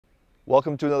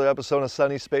Welcome to another episode of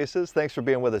Sunny Spaces. Thanks for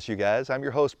being with us, you guys. I'm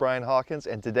your host, Brian Hawkins,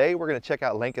 and today we're going to check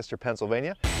out Lancaster,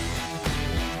 Pennsylvania.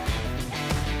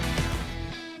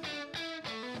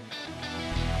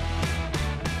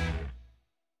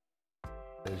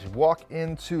 As you walk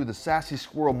into the Sassy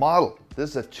Squirrel model, this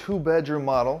is a 2-bedroom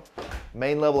model,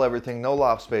 main level everything, no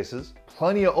loft spaces,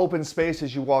 plenty of open space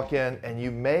as you walk in, and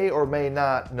you may or may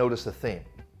not notice a theme.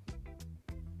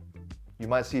 You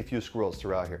might see a few squirrels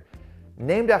throughout here.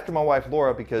 Named after my wife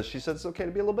Laura because she said it's okay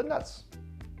to be a little bit nuts.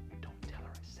 Don't tell her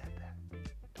I said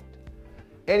that.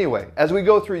 Anyway, as we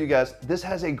go through, you guys, this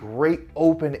has a great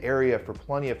open area for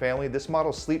plenty of family. This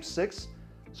model sleeps 6.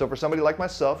 So for somebody like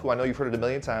myself, who I know you've heard it a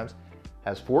million times,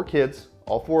 has 4 kids,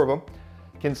 all 4 of them,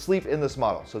 can sleep in this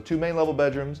model. So 2 main level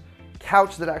bedrooms,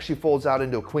 couch that actually folds out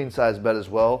into a queen size bed as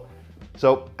well.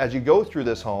 So as you go through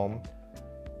this home,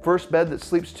 first bed that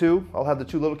sleeps 2, I'll have the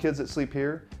 2 little kids that sleep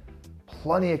here.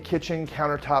 Plenty of kitchen,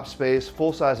 countertop space,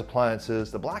 full-size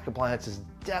appliances. The black appliances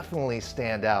definitely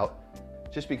stand out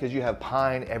just because you have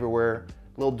pine everywhere,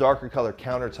 a little darker color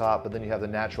countertop, but then you have the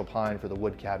natural pine for the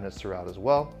wood cabinets throughout as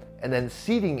well. And then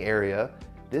seating area,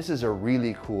 this is a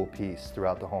really cool piece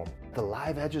throughout the home. The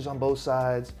live edges on both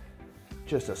sides,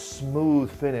 just a smooth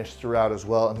finish throughout as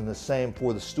well, and then the same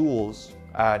for the stools.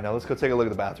 All right, now let's go take a look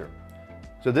at the bathroom.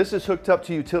 So this is hooked up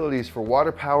to utilities for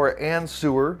water, power, and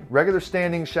sewer, regular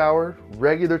standing shower,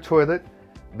 regular toilet,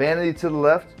 vanity to the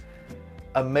left.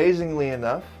 Amazingly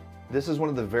enough, this is one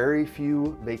of the very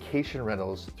few vacation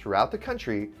rentals throughout the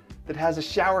country that has a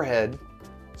shower head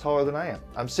taller than I am.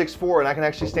 I'm 6'4" and I can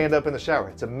actually stand up in the shower.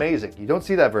 It's amazing. You don't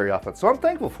see that very often, so I'm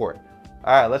thankful for it.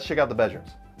 All right, let's check out the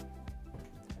bedrooms.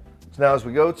 So now as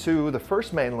we go to the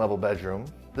first main level bedroom,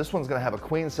 this one's gonna have a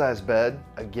queen size bed.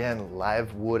 Again,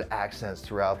 live wood accents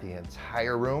throughout the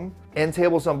entire room. End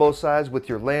tables on both sides with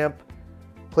your lamp,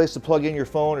 place to plug in your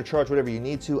phone or charge whatever you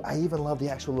need to. I even love the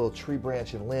actual little tree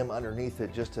branch and limb underneath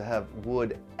it just to have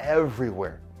wood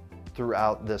everywhere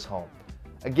throughout this home.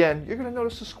 Again, you're gonna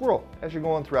notice a squirrel as you're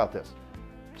going throughout this.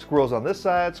 Squirrels on this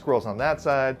side, squirrels on that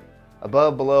side,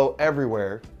 above, below,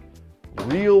 everywhere.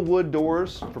 Real wood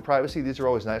doors for privacy. These are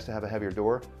always nice to have a heavier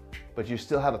door, but you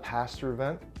still have a pass-through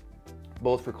vent,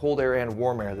 both for cold air and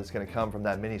warm air that's gonna come from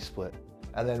that mini split.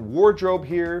 And then wardrobe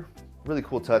here, really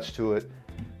cool touch to it.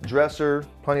 Dresser,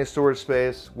 plenty of storage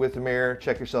space with a mirror.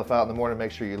 Check yourself out in the morning,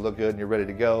 make sure you look good and you're ready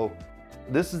to go.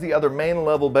 This is the other main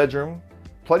level bedroom.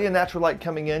 Plenty of natural light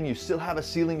coming in. You still have a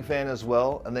ceiling fan as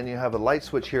well. And then you have a light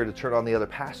switch here to turn on the other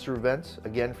pass-through vents,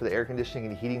 again, for the air conditioning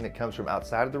and heating that comes from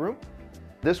outside of the room.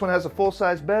 This one has a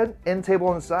full-size bed, end table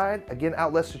on the side. Again,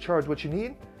 outlets to charge what you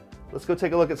need. Let's go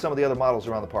take a look at some of the other models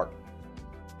around the park.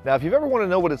 Now, if you've ever want to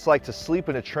know what it's like to sleep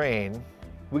in a train,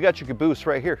 we got your caboose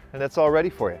right here, and it's all ready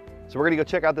for you. So we're gonna go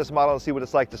check out this model and see what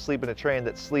it's like to sleep in a train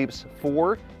that sleeps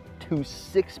 4 to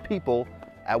 6 people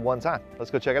at one time. Let's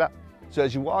go check it out. So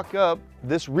as you walk up,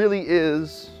 this really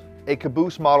is a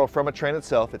caboose model from a train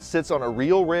itself. It sits on a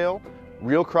real rail,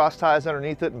 real cross ties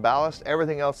underneath it and ballast.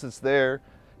 Everything else that's there,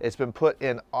 it's been put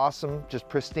in awesome, just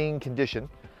pristine condition.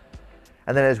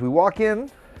 And then as we walk in,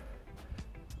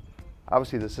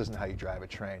 obviously this isn't how you drive a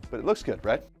train, but it looks good,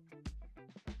 right?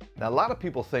 Now a lot of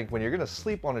people think when you're gonna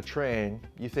sleep on a train,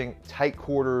 you think tight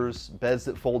quarters, beds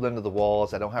that fold into the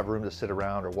walls, I don't have room to sit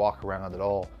around or walk around at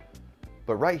all.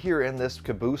 But right here in this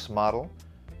caboose model,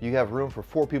 you have room for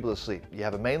 4 people to sleep. You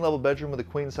have a main level bedroom with a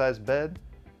queen size bed.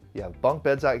 You have bunk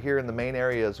beds out here in the main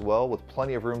area as well, with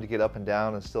plenty of room to get up and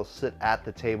down and still sit at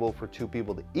the table for 2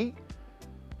 people to eat.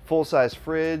 Full-size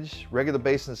fridge, regular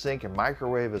basin sink and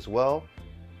microwave as well.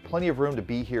 Plenty of room to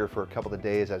be here for a couple of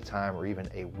days at a time or even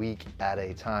a week at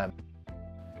a time.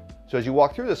 So as you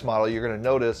walk through this model, you're gonna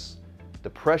notice the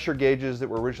pressure gauges that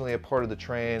were originally a part of the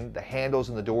train. The handles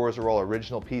and the doors are all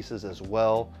original pieces as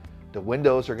well. The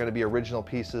windows are gonna be original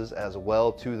pieces as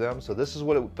well to them. So this is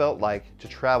what it felt like to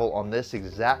travel on this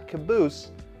exact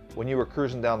caboose when you were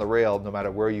cruising down the rail, no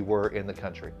matter where you were in the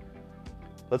country.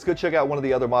 Let's go check out one of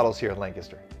the other models here in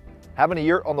Lancaster. Having a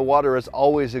yurt on the water is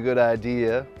always a good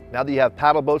idea. Now that you have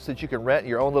paddle boats that you can rent,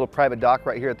 your own little private dock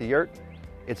right here at the yurt,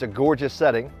 it's a gorgeous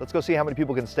setting. Let's go see how many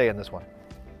people can stay in this one.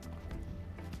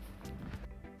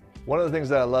 One of the things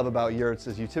that I love about yurts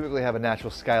is you typically have a natural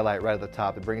skylight right at the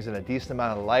top. It brings in a decent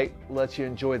amount of light, lets you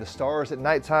enjoy the stars at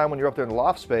nighttime when you're up there in the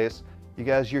loft space. You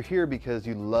guys, you're here because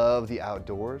you love the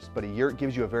outdoors, but a yurt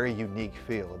gives you a very unique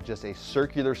feel of just a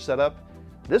circular setup.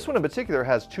 This one in particular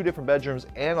has 2 different bedrooms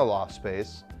and a loft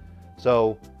space.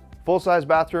 So full-size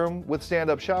bathroom with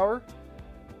stand-up shower.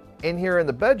 In here in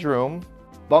the bedroom,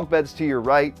 bunk beds to your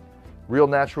right, real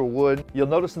natural wood. You'll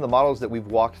notice in the models that we've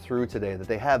walked through today that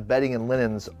they have bedding and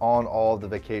linens on all of the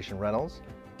vacation rentals.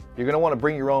 You're going to want to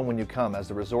bring your own when you come, as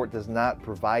the resort does not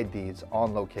provide these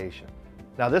on location.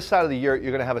 Now this side of the yurt,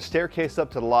 you're going to have a staircase up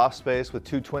to the loft space with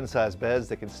 2 twin-size beds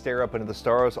that can stare up into the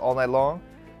stars all night long.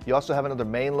 You also have another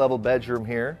main level bedroom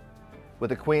here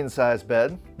with a queen-size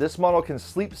bed. This model can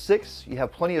sleep 6. You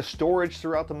have plenty of storage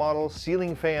throughout the model,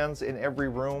 ceiling fans in every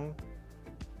room.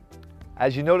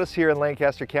 As you notice here in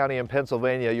Lancaster County in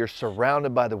Pennsylvania, you're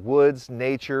surrounded by the woods,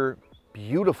 nature,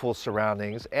 beautiful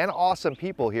surroundings, and awesome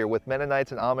people here with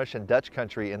Mennonites and Amish and Dutch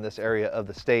country in this area of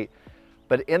the state.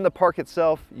 But in the park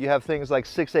itself, you have things like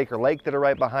 6 Acre Lake that are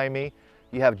right behind me.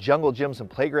 You have jungle gyms and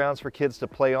playgrounds for kids to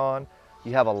play on.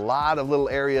 You have a lot of little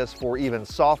areas for even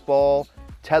softball,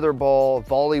 tetherball,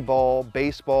 volleyball,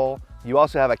 baseball. You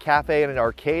also have a cafe and an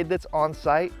arcade that's on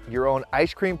site, your own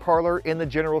ice cream parlor in the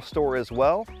general store as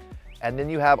well. And then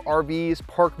you have RVs,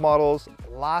 park models,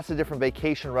 lots of different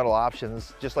vacation rental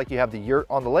options, just like you have the yurt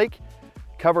on the lake,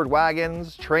 covered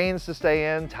wagons, trains to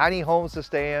stay in, tiny homes to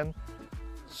stay in.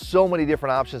 So many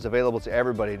different options available to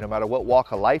everybody. No matter what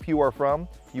walk of life you are from,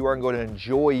 you are going to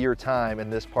enjoy your time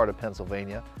in this part of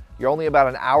Pennsylvania. You're only about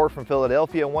an hour from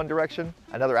Philadelphia in one direction,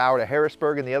 another hour to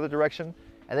Harrisburg in the other direction,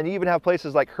 and then you even have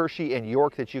places like Hershey and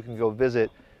York that you can go visit.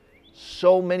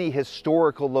 So many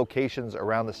historical locations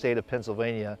around the state of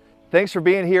Pennsylvania. Thanks for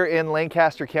being here in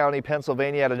Lancaster County,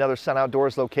 Pennsylvania at another Sun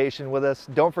Outdoors location with us.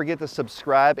 Don't forget to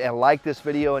subscribe and like this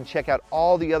video and check out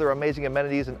all the other amazing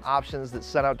amenities and options that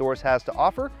Sun Outdoors has to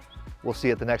offer. We'll see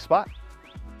you at the next spot.